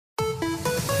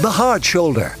The Hard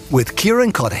Shoulder with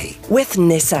Kieran Cuddihy with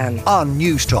Nissan on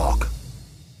News Talk.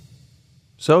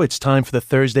 So it's time for the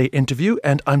Thursday interview,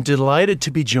 and I'm delighted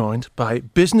to be joined by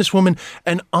businesswoman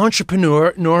and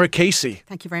entrepreneur Nora Casey.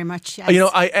 Thank you very much. Yes. You know,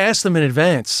 I asked them in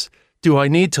advance, do I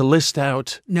need to list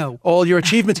out all your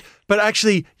achievements? But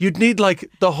actually, you'd need like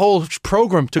the whole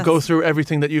program to go through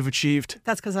everything that you've achieved.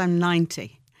 That's because I'm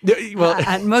 90. Well,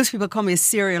 and most people call me a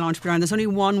serial entrepreneur, and there's only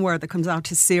one word that comes out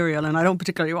to serial, and I don't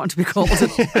particularly want to be called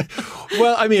it.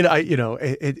 Well, I mean,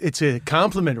 it's a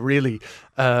compliment, really.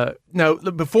 Now,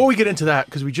 before we get into that,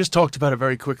 because we just talked about it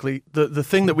very quickly, the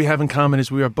thing that we have in common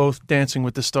is we are both Dancing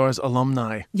with the Stars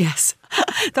alumni. Yes.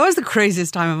 That was the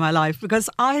craziest time of my life because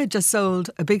I had just sold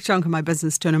a big chunk of my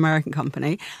business to an American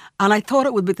company, and I thought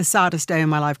it would be the saddest day of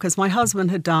my life because my husband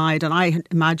had died and I had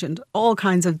imagined all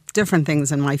kinds of different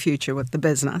things in my future with the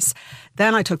business.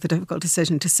 Then I took the difficult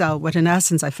decision to sell what in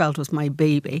essence I felt was my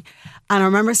baby. And I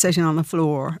remember sitting on the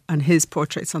floor and his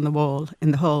portraits on the wall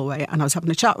in the hallway, and I was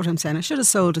having a chat with him saying I should have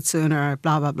sold it sooner,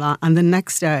 blah, blah, blah. And the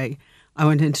next day I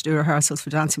went in to do rehearsals for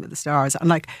Dancing with the Stars. And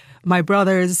like my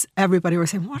brothers, everybody were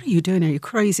saying, what are you doing? Are you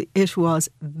crazy? It was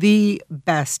the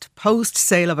best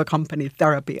post-sale of a company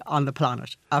therapy on the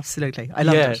planet. Absolutely. I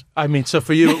loved it. I mean, so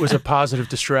for you, it was a positive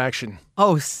distraction.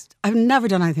 Oh, I've never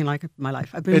done anything like it in my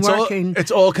life. I've been working.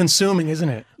 It's all consuming, isn't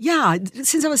it? Yeah.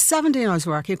 Since I was 17, I was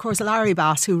working. Of course, Larry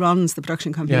Bass, who runs the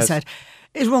production company, said,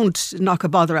 it won't knock a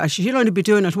bother out. You'll only be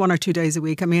doing it 1 or 2 days a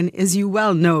week. I mean, as you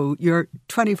well know, you're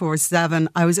 24/7.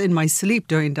 I was in my sleep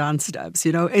doing dance steps.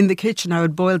 You know, in the kitchen, I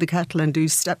would boil the kettle and do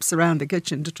steps around the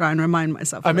kitchen to try and remind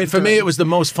myself. I mean, for me, it was the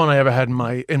most fun I ever had in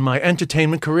my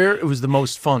entertainment career. It was the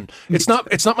most fun. It's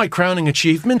not my crowning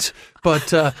achievement,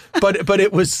 but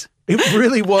it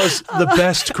really was the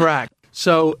best crack.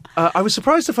 So I was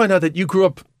surprised to find out that you grew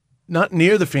up not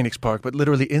near the Phoenix Park, but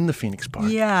literally in the Phoenix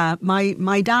Park. Yeah,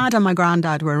 my dad and my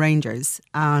granddad were rangers,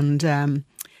 and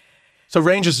so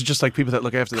rangers are just like people that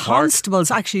look after the park?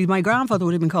 Constables. Actually, my grandfather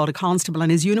would have been called a constable, and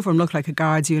his uniform looked like a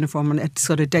guard's uniform, and it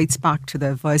sort of dates back to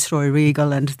the Viceroy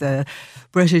Regal and the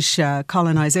British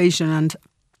colonisation. And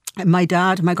my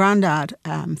granddad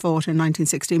fought in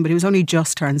 1916, but he was only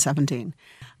just turned 17.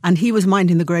 And he was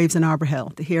minding the graves in Arbor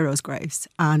Hill, the heroes' graves.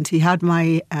 And he had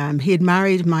he had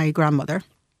married my grandmother,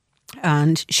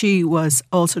 and she was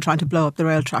also trying to blow up the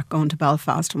rail track going to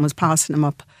Belfast and was passing him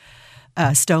up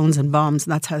stones and bombs,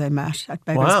 and that's how they met at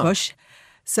Beggar's Bush.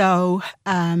 So,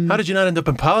 how did you not end up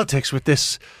in politics with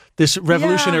this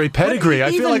revolutionary pedigree?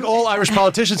 I feel like all Irish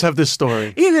politicians have this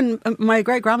story. Even my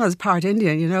great-grandma's part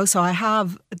Indian, you know, so I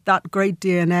have that great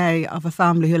DNA of a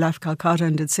family who left Calcutta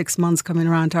and did 6 months coming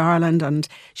around to Ireland, and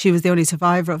she was the only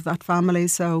survivor of that family.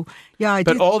 So, yeah,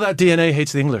 But all that DNA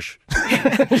hates the English.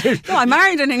 No, I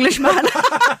married an Englishman.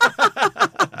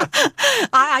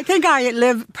 I think I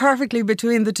live perfectly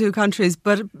between the two countries,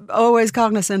 but always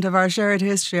cognizant of our shared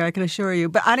history, I can assure you.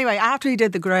 But anyway, after he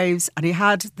did the graves, and he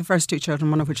had the first 2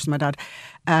 children, one of which was my dad,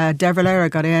 De Valera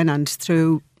got in, and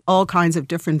through all kinds of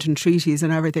different entreaties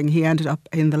and everything, he ended up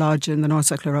in the lodge in the North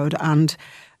Circular Road, and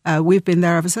we've been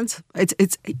there ever since.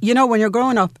 It's you know, when you're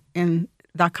growing up in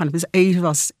that kind of, there's 8 of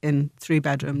us in 3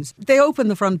 bedrooms. They opened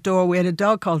the front door. We had a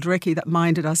dog called Ricky that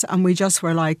minded us, and we just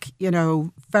were like, you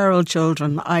know, feral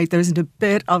children. There isn't a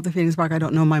bit of the Phoenix Park I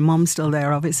don't know. My mum's still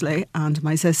there, obviously, and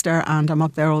my sister, and I'm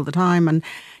up there all the time. And,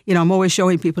 you know, I'm always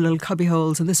showing people little cubby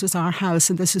holes, and this was our house,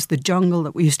 and this is the jungle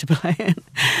that we used to play in.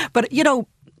 But, you know,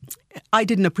 I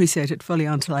didn't appreciate it fully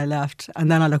until I left. And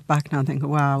then I look back now and think,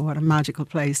 wow, what a magical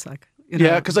place. Like, you know.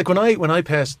 Yeah, because like when I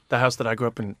passed the house that I grew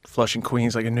up in, Flushing,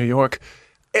 Queens, like in New York,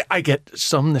 I get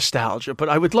some nostalgia. But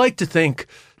I would like to think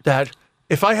that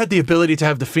if I had the ability to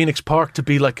have the Phoenix Park to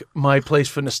be like my place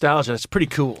for nostalgia, it's pretty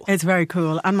cool. It's very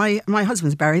cool. And my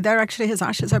husband's buried there, actually. His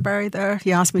ashes are buried there.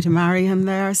 He asked me to marry him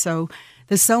there. So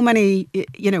there's so many,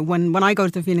 you know, when I go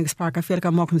to the Phoenix Park, I feel like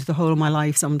I'm walking through the whole of my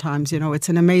life sometimes. You know, it's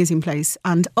an amazing place.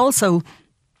 And also,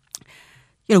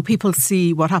 you know, people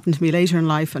see what happened to me later in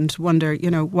life and wonder,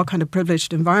 you know, what kind of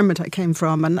privileged environment I came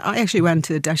from. And I actually went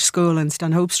to a Desh school in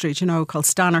Stanhope Street, you know, called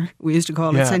Stanner. We used to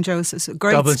call it St. Joseph's. A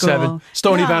great Dublin school. 7.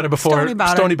 Stony Batter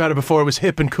before it was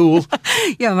hip and cool.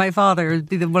 Yeah, my father would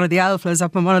be one of the alphas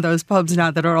up in one of those pubs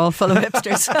now that are all full of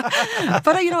hipsters.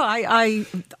 But, you know,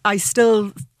 I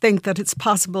still think that it's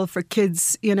possible for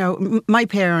kids, you know, my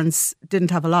parents didn't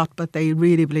have a lot, but they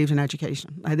really believed in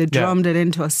education. They drummed it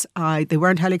into us. They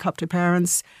weren't helicopter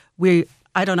parents.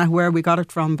 I don't know where we got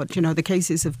it from, but, you know, the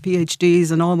cases of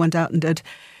PhDs and all went out and did,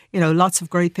 you know, lots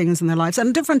of great things in their lives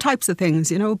and different types of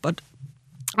things, you know, but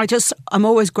I'm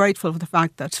always grateful for the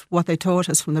fact that what they taught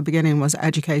us from the beginning was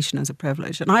education as a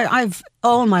privilege. And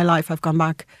all my life I've gone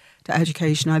back to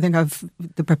education. I think I've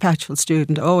the perpetual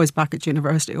student, always back at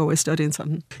university, always studying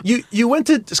something. You went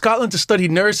to Scotland to study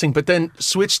nursing, but then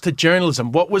switched to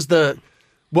journalism. What was the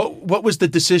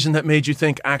decision that made you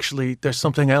think, actually, there's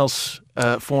something else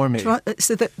for me?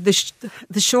 So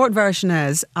the short version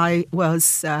is, I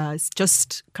was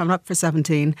just coming up for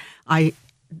 17.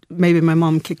 Maybe my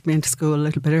mum kicked me into school a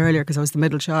little bit earlier because I was the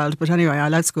middle child. But anyway, I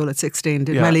left school at 16,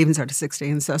 did my leaving cert at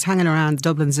 16. So I was hanging around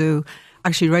Dublin Zoo,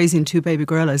 actually raising 2 baby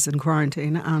gorillas in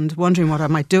quarantine and wondering what I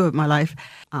might do with my life.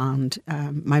 And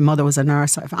my mother was a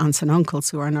nurse. I have aunts and uncles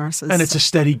who are nurses. And it's a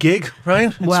steady gig, right?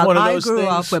 It's well, one of I those grew things.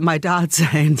 up with my dad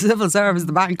saying civil service,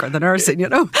 the bank or the nursing,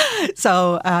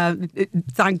 So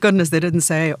thank goodness they didn't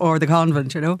say or the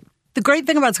convent, The great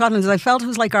thing about Scotland is I felt it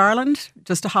was like Ireland,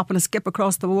 just to happen to skip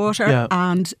across the water,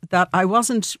 and that I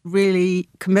wasn't really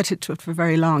committed to it for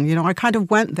very long. I kind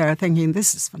of went there thinking,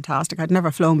 this is fantastic. I'd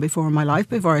never flown before in my life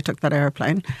before I took that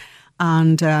airplane.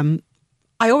 And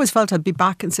I always felt I'd be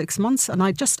back in 6 months, and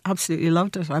I just absolutely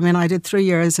loved it. I mean, I did 3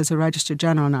 years as a registered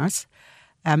general nurse.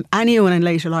 Anyone in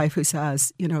later life who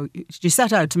says, you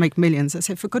set out to make millions, I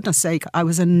say, for goodness sake, I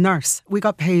was a nurse. We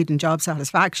got paid in job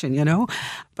satisfaction,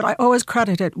 But I always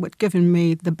credit it with giving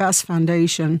me the best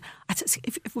foundation.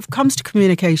 If it comes to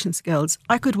communication skills,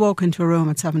 I could walk into a room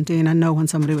at 17 and know when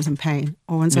somebody was in pain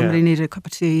or when somebody needed a cup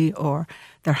of tea or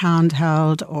their hand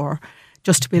held or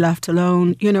just to be left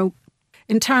alone.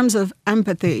 In terms of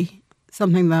empathy,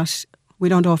 something that we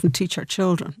don't often teach our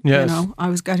children. Yes. I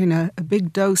was getting a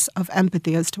big dose of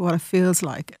empathy as to what it feels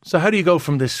like. So how do you go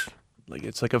from this,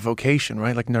 it's like a vocation,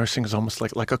 right? Like nursing is almost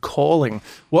like a calling.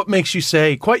 What makes you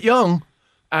say, quite young,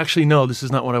 actually, no, this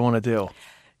is not what I want to do?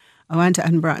 I went to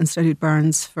Edinburgh and studied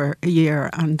burns for a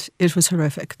year, and it was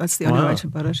horrific. That's the only way to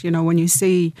put it. When you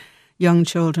see young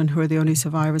children who are the only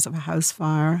survivors of a house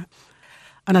fire,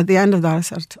 and at the end of that I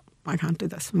said, I can't do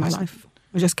this in my life.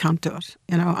 I just can't do it.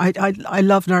 I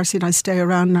love nursing. I stay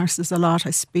around nurses a lot. I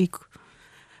speak.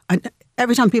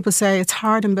 Every time people say it's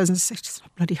hard in business, it's just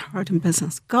not bloody hard in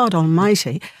business. God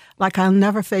almighty. Like, I'll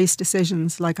never face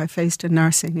decisions like I faced in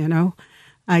nursing,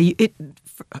 I'd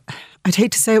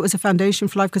hate to say it was a foundation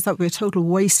for life because that would be a total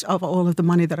waste of all of the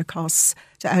money that it costs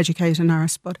to educate a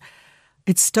nurse. But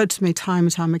it stood to me time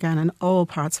and time again in all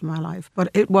parts of my life. But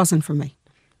it wasn't for me.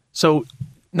 So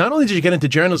not only did you get into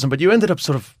journalism, but you ended up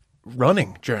sort of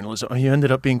running journalism. You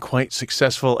ended up being quite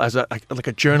successful as a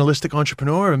journalistic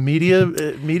entrepreneur, a media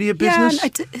business.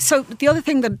 Yeah, so the other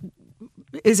thing that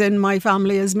is in my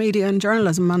family is media and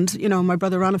journalism, and my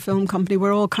brother ran a film company.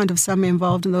 We're all kind of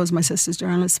semi-involved in those. My sister's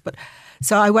journalist, but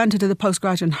so I went into the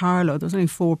postgraduate in Harlow. There was only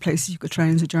 4 places you could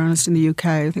train as a journalist in the UK.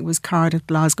 I think it was Cardiff,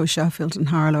 Glasgow, Sheffield, and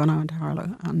Harlow, and I went to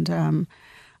Harlow.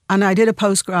 And I did a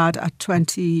postgrad at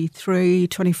 23,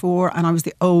 24, and I was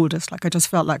the oldest. Like, I just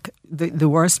felt like the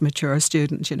worst mature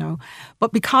student,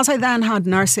 But because I then had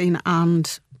nursing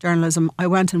and journalism, I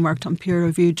went and worked on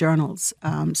peer-reviewed journals.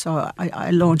 So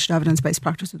I launched evidence-based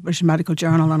practice with the British Medical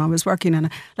Journal, and I was working in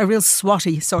a real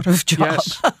swatty sort of job.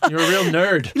 Yes, you're a real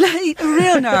nerd. A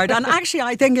real nerd. And actually,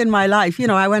 I think in my life,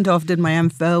 I went off, did my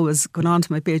MPhil, was going on to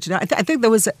my PhD. I think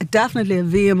there was definitely a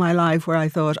V in my life where I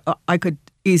thought I could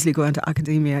easily go into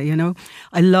academia,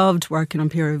 I loved working on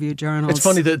peer-reviewed journals. It's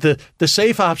funny, the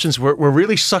safe options were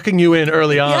really sucking you in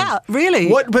early on. Yeah,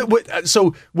 really.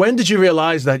 So when did you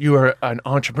realise that you were an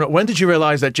entrepreneur? When did you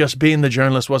realise that just being the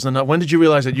journalist wasn't enough? When did you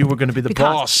realise that you were going to be the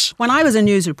boss? When I was a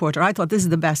news reporter, I thought this is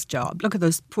the best job. Look at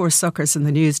those poor suckers in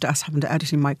the news desk having to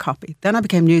editing my copy. Then I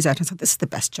became news editor and thought, this is the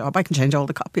best job. I can change all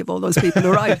the copy of all those people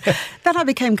who write. Then I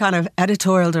became kind of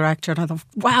editorial director, and I thought,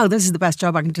 wow, this is the best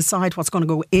job. I can decide what's going to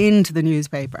go into the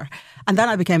newspaper. And then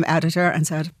I became editor and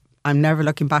said, I'm never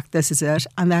looking back, this is it.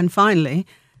 And then finally,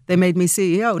 they made me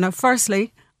CEO. Now,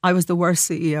 firstly, I was the worst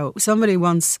CEO. Somebody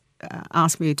once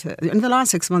asked me in the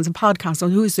last 6 months, a podcast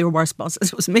on who's your worst boss.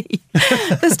 It was me.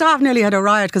 The staff nearly had a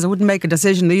riot because I wouldn't make a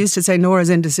decision. They used to say Nora's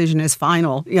indecision is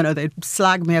final. They'd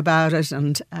slag me about it,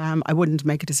 and I wouldn't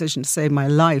make a decision to save my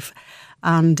life.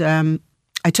 And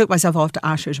I took myself off to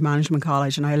Ashridge Management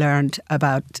College, and I learned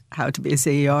about how to be a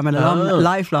CEO. I'm an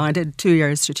lifelong. I did 2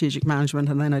 years strategic management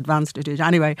and then advanced strategic.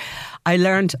 Anyway, I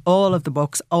learned all of the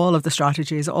books, all of the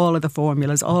strategies, all of the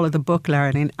formulas, all of the book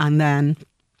learning, and then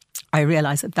I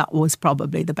realised that was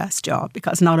probably the best job,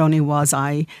 because not only was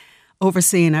I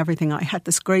overseeing everything. I had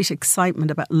this great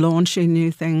excitement about launching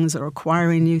new things or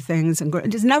acquiring new things, and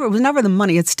it was never the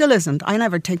money. It still isn't. I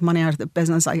never take money out of the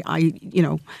business. I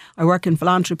work in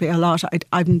philanthropy a lot.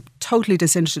 I'm totally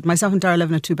disinterested. Myself and Dara live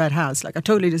in a 2-bed house. Like, I'm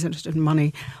totally disinterested in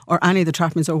money or any of the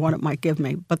trappings or what it might give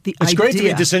me. But it's great to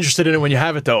be disinterested in it when you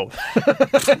have it, though.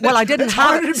 Well, I didn't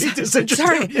have it. To be disinterested.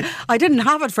 Sorry, I didn't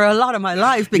have it for a lot of my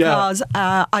life because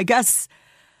I guess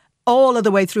all of the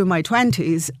way through my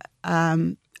 20s.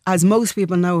 As most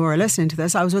people know who are listening to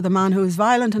this, I was with a man who was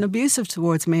violent and abusive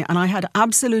towards me, and I had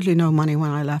absolutely no money when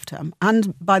I left him.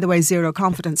 And, by the way, zero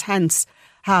confidence, hence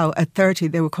how at 30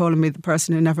 they were calling me the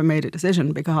person who never made a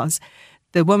decision, because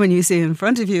the woman you see in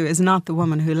front of you is not the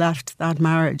woman who left that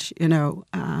marriage.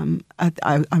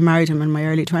 I married him in my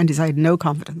early 20s. I had no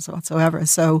confidence whatsoever.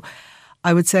 So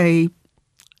I would say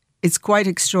it's quite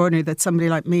extraordinary that somebody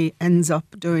like me ends up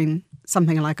doing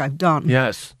something like I've done.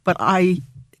 Yes. But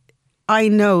I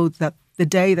know that the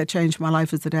day that changed my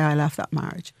life was the day I left that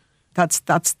marriage. That's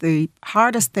the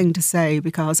hardest thing to say,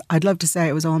 because I'd love to say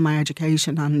it was all my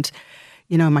education and,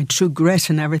 my true grit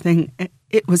and everything.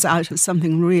 It was out of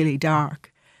something really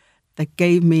dark that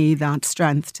gave me that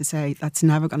strength to say, that's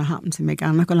never going to happen to me again.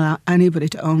 I'm not going to allow anybody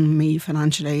to own me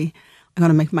financially. I'm going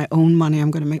to make my own money.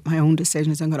 I'm going to make my own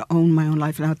decisions. I'm going to own my own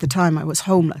life. And at the time I was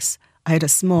homeless. I had a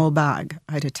small bag.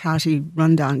 I had a tatty,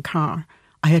 rundown car.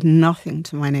 I had nothing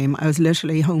to my name. I was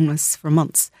literally homeless for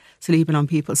months, sleeping on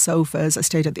people's sofas. I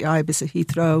stayed at the Ibis at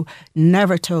Heathrow,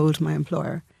 never told my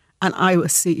employer. And I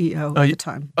was CEO at the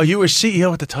time. Oh, you were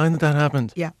CEO at the time that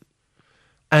happened? Yeah.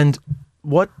 And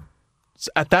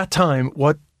at that time,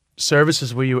 what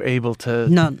services were you able to...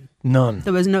 None.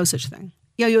 There was no such thing.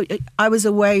 I was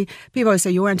away. People always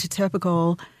say you weren't a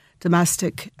typical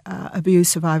domestic abuse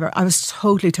survivor. I was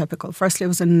totally typical. Firstly, I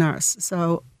was a nurse.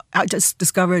 So I just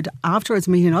discovered afterwards,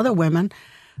 meeting other women,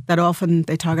 that often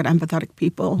they target empathetic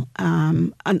people,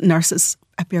 and nurses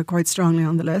appear quite strongly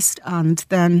on the list. And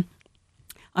then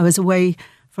I was away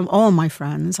from all my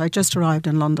friends. I just arrived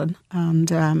in London,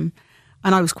 and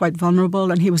I was quite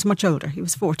vulnerable, and he was much older. He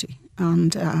was 40.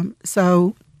 And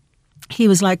so he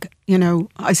was like,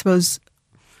 I suppose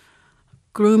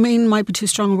grooming might be too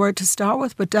strong a word to start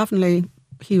with, but definitely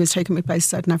he was taking me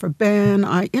places I'd never been.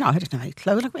 I didn't have any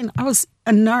clothes. I was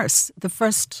a nurse. The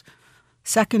first,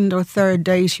 second or third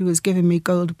date, he was giving me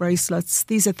gold bracelets.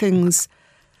 These are things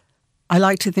I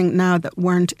like to think now that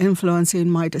weren't influencing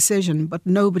my decision, but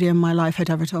nobody in my life had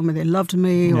ever told me they loved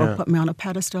me or put me on a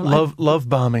pedestal. Love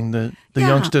bombing, the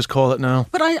youngsters call it now.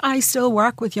 But I still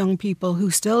work with young people who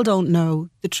still don't know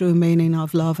the true meaning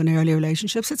of love in early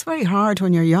relationships. It's very hard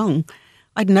when you're young.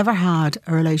 I'd never had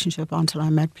a relationship until I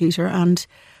met Peter, and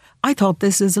I thought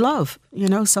this is love.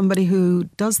 Somebody who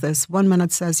does this. 1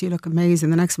 minute says you look amazing,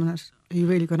 the next minute, are you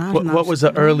really going out? What was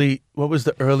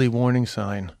the early warning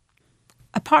sign?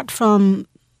 Apart from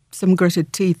some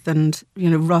gritted teeth and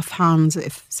rough hands,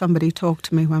 if somebody talked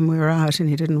to me when we were out and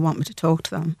he didn't want me to talk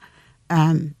to them,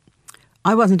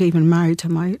 I wasn't even married to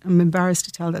I'm embarrassed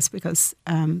to tell this, because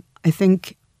I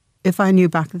think if I knew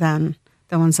back then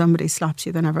that when somebody slaps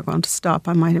you, they're never going to stop,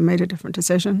 I might have made a different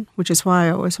decision, which is why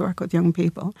I always work with young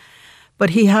people. But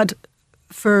he had,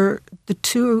 for the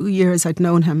 2 years I'd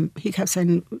known him, he kept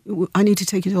saying, I need to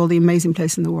take you to all the amazing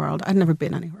places in the world. I'd never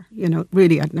been anywhere,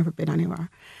 really I'd never been anywhere.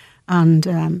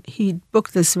 And he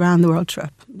booked this round the world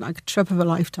trip, like a trip of a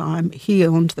lifetime. He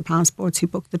owned the passports, he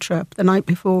booked the trip. The night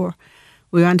before,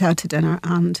 we went out to dinner,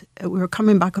 and we were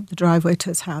coming back up the driveway to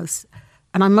his house.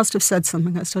 And I must have said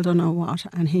something, I still don't know what.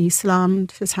 And he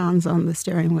slammed his hands on the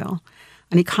steering wheel.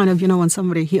 And he kind of, when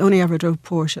somebody, he only ever drove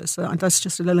Porsche. So that's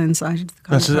just a little insight into the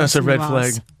kind of person That's a red he was.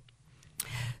 flag.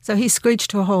 So he screeched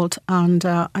to a halt, and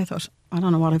I thought, I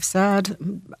don't know what I've said.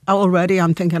 Already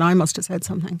I'm thinking I must have said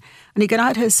something. And he got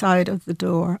out his side of the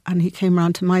door, and he came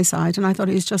round to my side, and I thought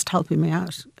he's just helping me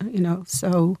out,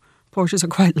 so Porsches are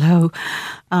quite low.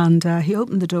 And he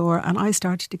opened the door, and I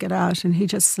started to get out, and he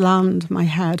just slammed my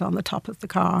head on the top of the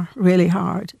car really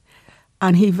hard.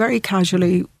 And he very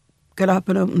casually got up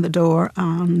and opened the door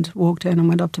and walked in and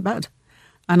went up to bed.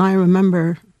 And I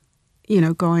remember,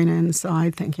 going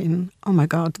inside thinking, oh my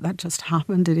God, that just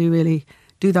happened. Did he really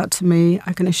do that to me?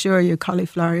 I can assure you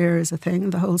cauliflower ear is a thing.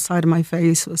 The whole side of my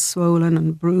face was swollen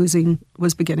and bruising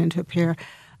was beginning to appear.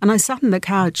 And I sat on the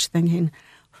couch thinking,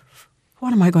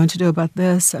 what am I going to do about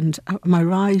this? And am I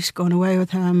right going away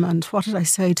with him? And what did I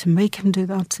say to make him do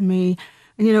that to me?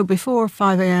 And, before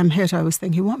 5 a.m. hit, I was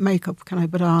thinking, what makeup can I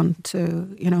put on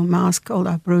to, mask all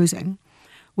that bruising?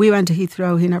 We went to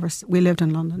Heathrow. We lived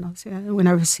in London,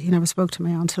 obviously. He never spoke to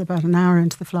me until about an hour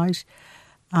into the flight.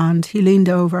 And he leaned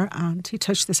over and he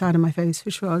touched the side of my face,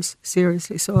 which was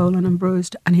seriously swollen and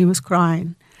bruised, and he was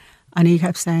crying. And he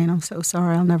kept saying, I'm so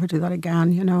sorry, I'll never do that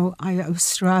again. You know, I was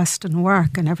stressed and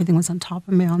work and everything was on top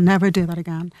of me. I'll never do that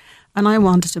again. And I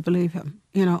wanted to believe him.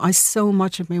 You know, I so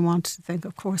much of me wanted to think,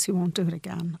 of course he won't do it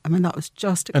again. I mean, that was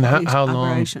just a complete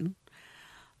aberration.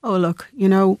 Oh, look, you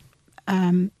know,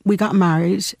 we got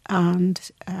married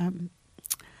and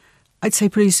I'd say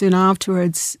pretty soon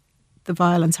afterwards, the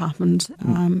violence happened.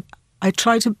 I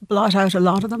tried to blot out a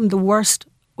lot of them. The worst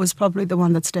was probably the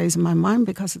one that stays in my mind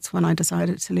because it's when I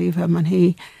decided to leave him.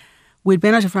 And we'd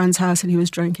been at a friend's house and he was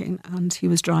drinking and he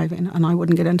was driving and I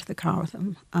wouldn't get into the car with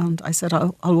him. And I said,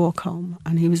 I'll walk home.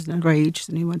 And he was in a rage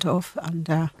and he went off.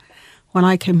 And when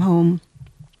I came home,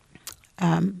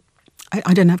 I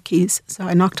didn't have keys. So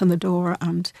I knocked on the door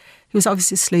and he was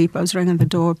obviously asleep. I was ringing the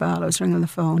doorbell. I was ringing the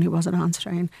phone. He wasn't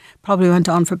answering. Probably went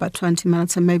on for about 20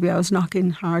 minutes and maybe I was knocking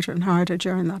harder and harder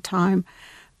during that time.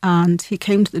 And he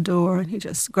came to the door and he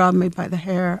just grabbed me by the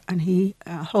hair and he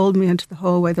hauled me into the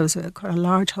hallway. There was quite a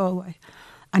large hallway.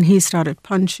 And he started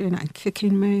punching and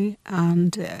kicking me.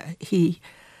 And he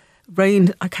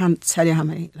rained, I can't tell you how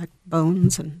many, like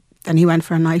bones. And then he went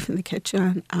for a knife in the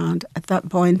kitchen. And at that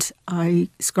point, I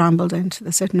scrambled into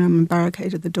the sitting room and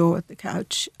barricaded the door with the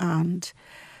couch. And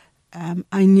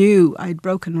I knew I'd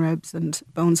broken ribs and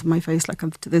bones in my face. Like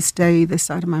to this day, this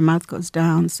side of my mouth goes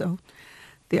down. So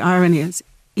the irony is,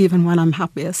 even when I'm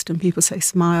happiest and people say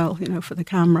smile, you know, for the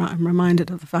camera, I'm reminded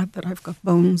of the fact that I've got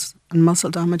bones and muscle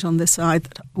damage on this side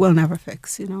that we'll never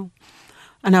fix, you know.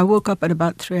 And I woke up at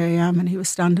about 3 a.m. and he was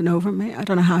standing over me. I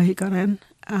don't know how he got in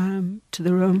to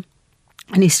the room.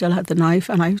 And he still had the knife.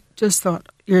 And I just thought,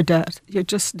 you're dead. You're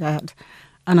just dead.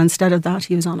 And instead of that,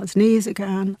 he was on his knees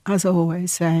again, as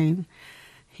always, saying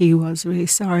he was really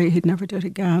sorry. He'd never do it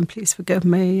again. Please forgive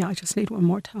me. I just need one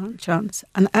more chance.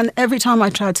 And every time I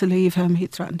tried to leave him, he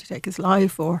threatened to take his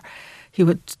life or he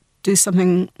would do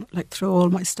something like throw all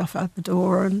my stuff out the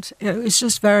door. And it was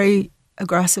just very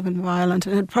aggressive and violent.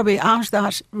 And it probably, after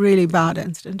that really bad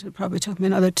incident, it probably took me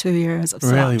another 2 years of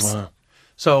Really? slaps. Wow.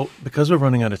 So, because we're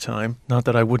running out of time, not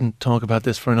that I wouldn't talk about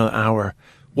this for another hour,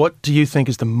 what do you think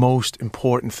is the most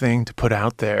important thing to put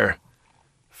out there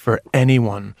for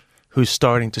anyone who's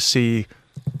starting to see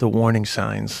the warning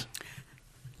signs?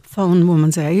 Phone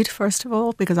Women's Aid, first of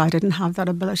all, because I didn't have that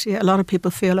ability. A lot of people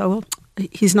feel, oh, well,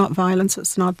 he's not violent, so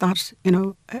it's not that, you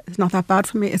know, it's not that bad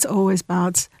for me. It's always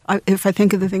bad. If I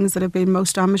think of the things that have been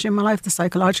most damaging in my life, the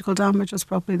psychological damage is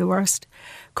probably the worst,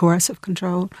 coercive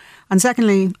control. And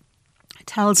secondly,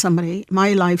 tell somebody.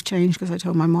 My life changed because I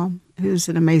told my mom, who's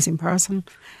an amazing person.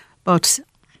 But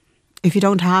if you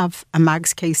don't have a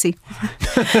Mags Casey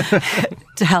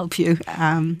to help you,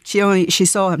 she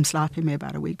saw him slapping me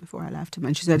about a week before I left him,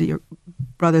 and she said, your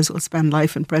brothers will spend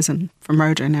life in prison for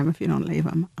murdering him if you don't leave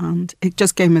him. And it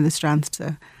just gave me the strength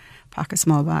to pack a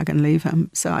small bag and leave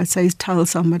him. So I'd say tell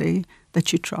somebody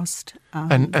that you trust.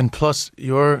 And plus,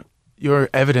 your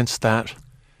evidence that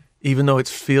even though it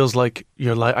feels like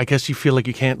your life, I guess you feel like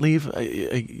you can't leave,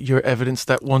 your evidence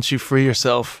that once you free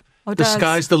yourself, the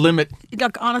sky's the limit.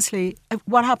 Look, honestly,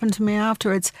 what happened to me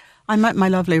afterwards, I met my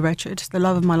lovely Richard, the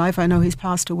love of my life. I know he's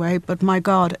passed away, but my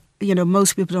God, you know,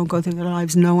 most people don't go through their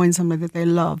lives knowing somebody that they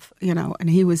love, you know,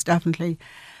 and he was definitely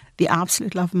the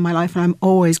absolute love of my life. And I'm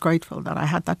always grateful that I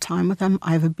had that time with him.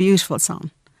 I have a beautiful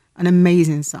son, an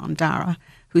amazing son, Dara,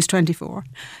 who's 24,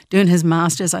 doing his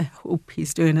master's. I hope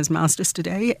he's doing his master's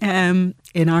today in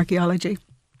archaeology.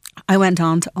 I went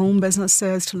on to own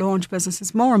businesses, to launch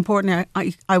businesses. More importantly,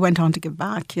 I went on to give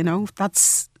back, you know.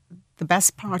 That's the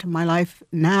best part of my life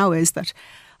now, is that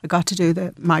I got to do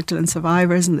the Magdalene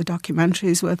survivors and the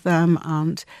documentaries with them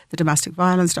and the domestic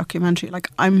violence documentary. Like,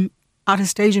 I'm at a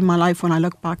stage in my life when I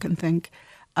look back and think,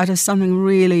 I did something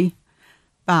really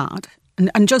bad.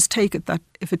 And just take it that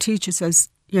if a teacher says,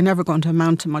 you're never going to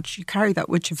amount to much, you carry that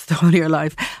with you for the whole of your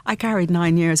life. I carried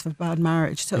 9 years of a bad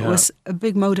marriage. So It was a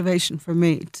big motivation for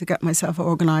me to get myself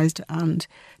organised and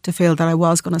to feel that I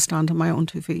was going to stand on my own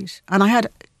 2 feet. And I had,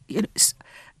 you know,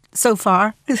 so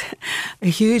far, a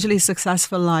hugely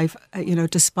successful life, you know,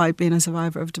 despite being a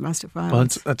survivor of domestic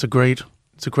violence. Well, it's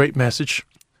a great message.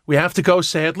 We have to go,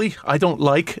 sadly. I don't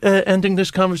like ending this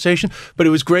conversation, but it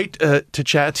was great to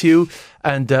chat to you.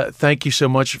 And thank you so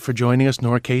much for joining us,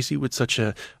 Nora Casey, with such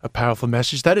a powerful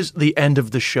message. That is the end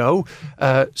of the show.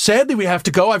 Sadly, we have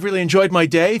to go. I've really enjoyed my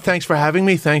day. Thanks for having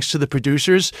me. Thanks to the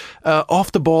producers.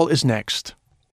 Off the Ball is next.